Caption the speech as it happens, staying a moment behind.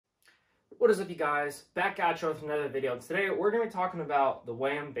What is up, you guys? Back at you with another video. Today we're going to be talking about the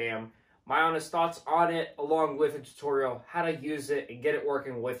Wham Bam, my honest thoughts on it, along with a tutorial how to use it and get it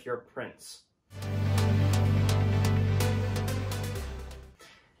working with your prints.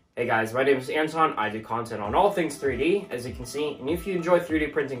 Hey guys, my name is Anton. I do content on all things 3D, as you can see, and if you enjoy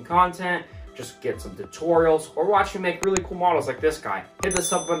 3D printing content, just get some tutorials or watch me make really cool models like this guy, hit the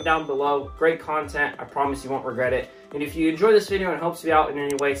sub button down below. Great content. I promise you won't regret it. And if you enjoy this video and it helps me out in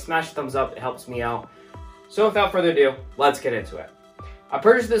any way, smash a thumbs up. It helps me out. So without further ado, let's get into it. I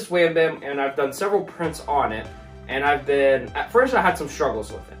purchased this Wham Bam and I've done several prints on it. And at first I had some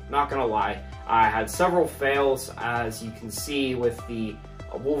struggles with it, not gonna lie. I had several fails, as you can see with the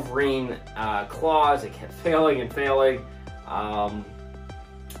Wolverine claws. It kept failing and failing.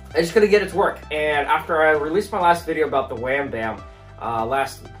 I just couldn't get it to work. And after I released my last video about the Wham Bam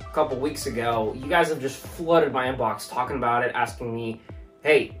last couple weeks ago, you guys have just flooded my inbox talking about it, asking me,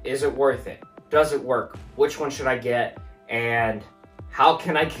 hey, is it worth it? Does it work? Which one should I get? And how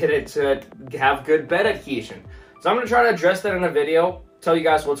can I get it to have good bed adhesion? So I'm going to try to address that in a video, tell you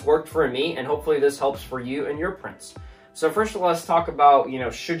guys what's worked for me, and hopefully this helps for you and your prints. So first of all, let's talk about,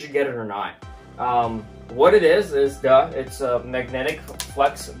 should you get it or not? What it is it's a magnetic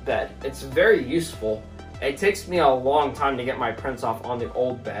flex bed. It's very useful. It takes me a long time to get my prints off on the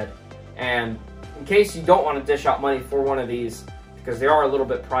old bed. And in case you don't want to dish out money for one of these, because they are a little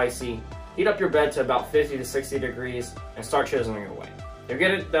bit pricey, heat up your bed to about 50 to 60 degrees and start chiseling it away. You'll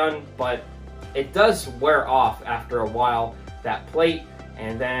get it done, but it does wear off after a while, that plate,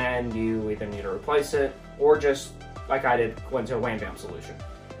 and then you either need to replace it or just, like I did, go into a Wham Bam solution.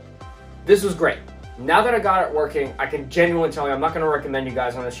 This was great. Now that I got it working, I can genuinely tell you I'm not going to recommend you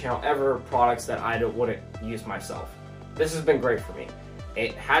guys on this channel ever products that I wouldn't use myself. This has been great for me.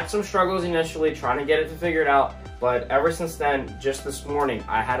 It had some struggles initially trying to get it to figure it out, but ever since then, just this morning,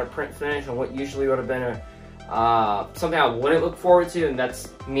 I had a print finish on what usually would have been something I wouldn't look forward to, and that's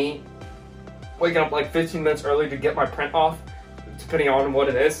me waking up like 15 minutes early to get my print off, depending on what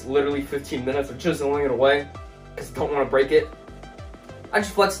it is. Literally 15 minutes of chiseling it away because I don't want to break it. I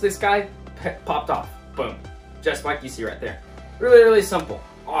just flexed this guy, popped off, boom, just like you see right there. Really, really simple,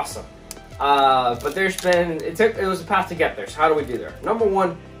 awesome. But it was a path to get there. So how do we do there? Number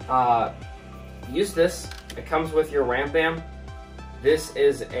one, use this. It comes with your Wham Bam. This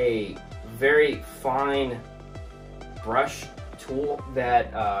is a very fine brush tool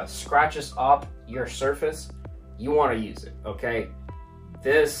that scratches up your surface. You want to use it, okay?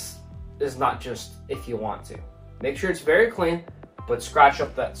 This is not just if you want to. Make sure it's very clean, but scratch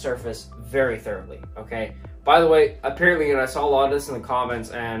up that surface very thoroughly, okay? By the way, apparently, and I saw a lot of this in the comments,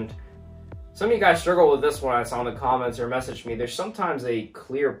 and some of you guys struggle with this one. I saw in the comments or messaged me. There's sometimes a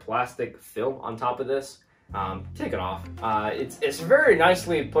clear plastic film on top of this. Take it off. It's very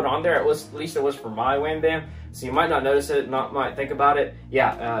nicely put on there. At least it was for my Wham Bam, so you might not notice it, might think about it.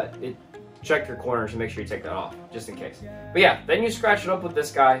 Yeah, check your corners and make sure you take that off, just in case. But yeah, then you scratch it up with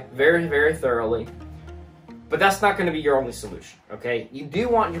this guy very, very thoroughly. But that's not going to be your only solution, okay? You do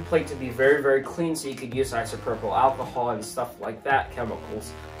want your plate to be very, very clean so you could use isopropyl alcohol and stuff like that,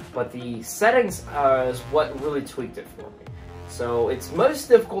 chemicals. But the settings is what really tweaked it for me. So it's most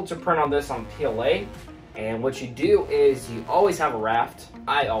difficult to print on this on PLA. And what you do is you always have a raft.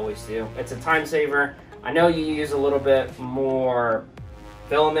 I always do. It's a time saver. I know you use a little bit more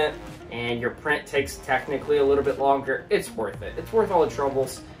filament and your print takes technically a little bit longer. It's worth it. It's worth all the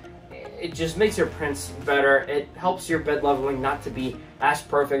troubles. It just makes your prints better. It helps your bed leveling not to be as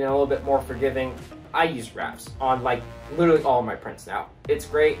perfect and a little bit more forgiving. I use rafts on like literally all of my prints now. It's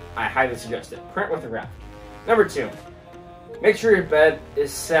great. I highly suggest it. Print with a raft. Number two, make sure your bed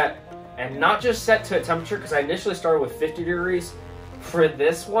is set, and not just set to a temperature, because I initially started with 50 degrees. For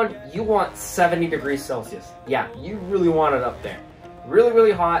this one, you want 70 degrees Celsius. Yeah, you really want it up there. Really,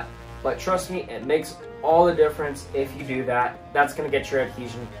 really hot, but trust me, it makes all the difference if you do that. That's going to get your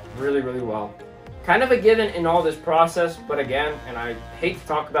adhesion really, really well. Kind of a given in all this process, but again, and I hate to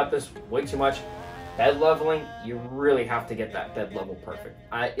talk about this way too much, bed leveling, you really have to get that bed level perfect.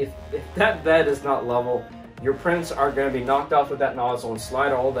 If that bed is not level, your prints are going to be knocked off with that nozzle and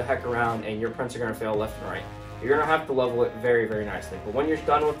slide all the heck around, and your prints are going to fail left and right. You're going to have to level it very, very nicely. But when you're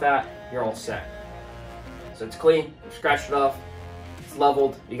done with that, you're all set. So it's clean, you scratched it off, it's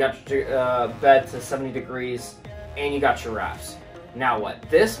leveled, you got your bed to 70 degrees, and you got your rafts. Now what?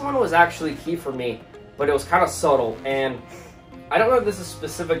 This one was actually key for me, but it was kind of subtle, and I don't know if this is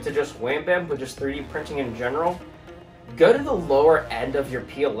specific to just Wham Bam, but just 3D printing in general. Go to the lower end of your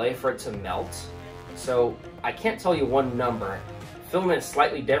PLA for it to melt. So I can't tell you one number. Filament is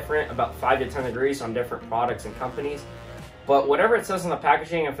slightly different, about 5 to 10 degrees on different products and companies. But whatever it says on the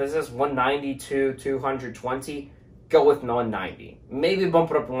packaging, if it says 190 to 220, go with 190. Maybe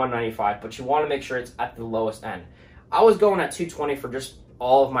bump it up to 195, but you want to make sure it's at the lowest end. I was going at 220 for just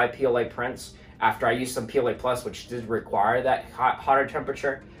all of my PLA prints after I used some PLA Plus, which did require that hotter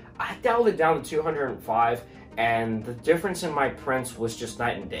temperature. I dialed it down to 205, and the difference in my prints was just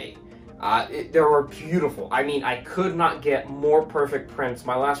night and day. They were beautiful. I mean, I could not get more perfect prints.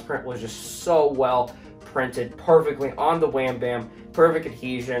 My last print was just so well printed, perfectly on the Wham Bam, perfect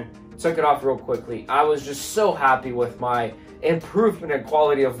adhesion, took it off real quickly. I was just so happy with my improvement in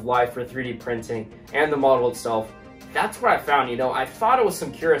quality of life for 3D printing and the model itself. That's what I found, you know. I thought it was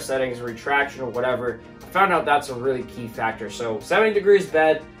some Cura settings, retraction or whatever. I found out that's a really key factor. So 70 degrees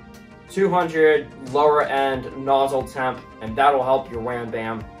bed, 200 lower end nozzle temp, and that'll help your Wham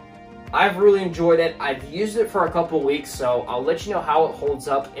Bam. I've really enjoyed it. I've used it for a couple weeks, so I'll let you know how it holds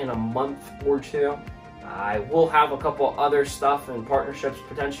up in a month or two. I will have a couple other stuff and partnerships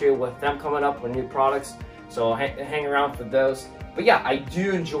potentially with them coming up with new products, so hang around for those. But yeah, I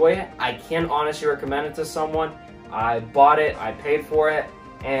do enjoy it. I can honestly recommend it to someone. I bought it, I paid for it,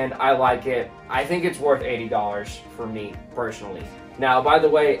 and I like it. I think it's worth $80 for me personally. Now, by the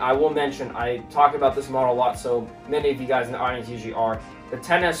way, I will mention, I talk about this model a lot, so many of you guys in the audience usually are. The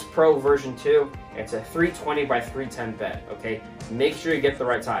 10S Pro version 2, it's a 320 by 310 bed, okay? Make sure you get the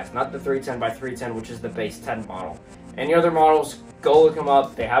right size, not the 310 by 310, which is the base 10 model. Any other models, go look them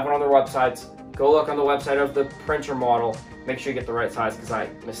up. They have it on their websites. Go look on the website of the printer model. Make sure you get the right size, because I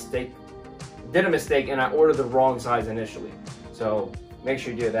did a mistake and I ordered the wrong size initially. So make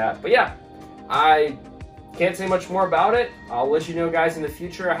sure you do that. But yeah, I can't say much more about it. I'll let you know, guys, in the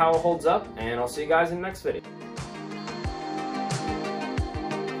future how it holds up, and I'll see you guys in the next video.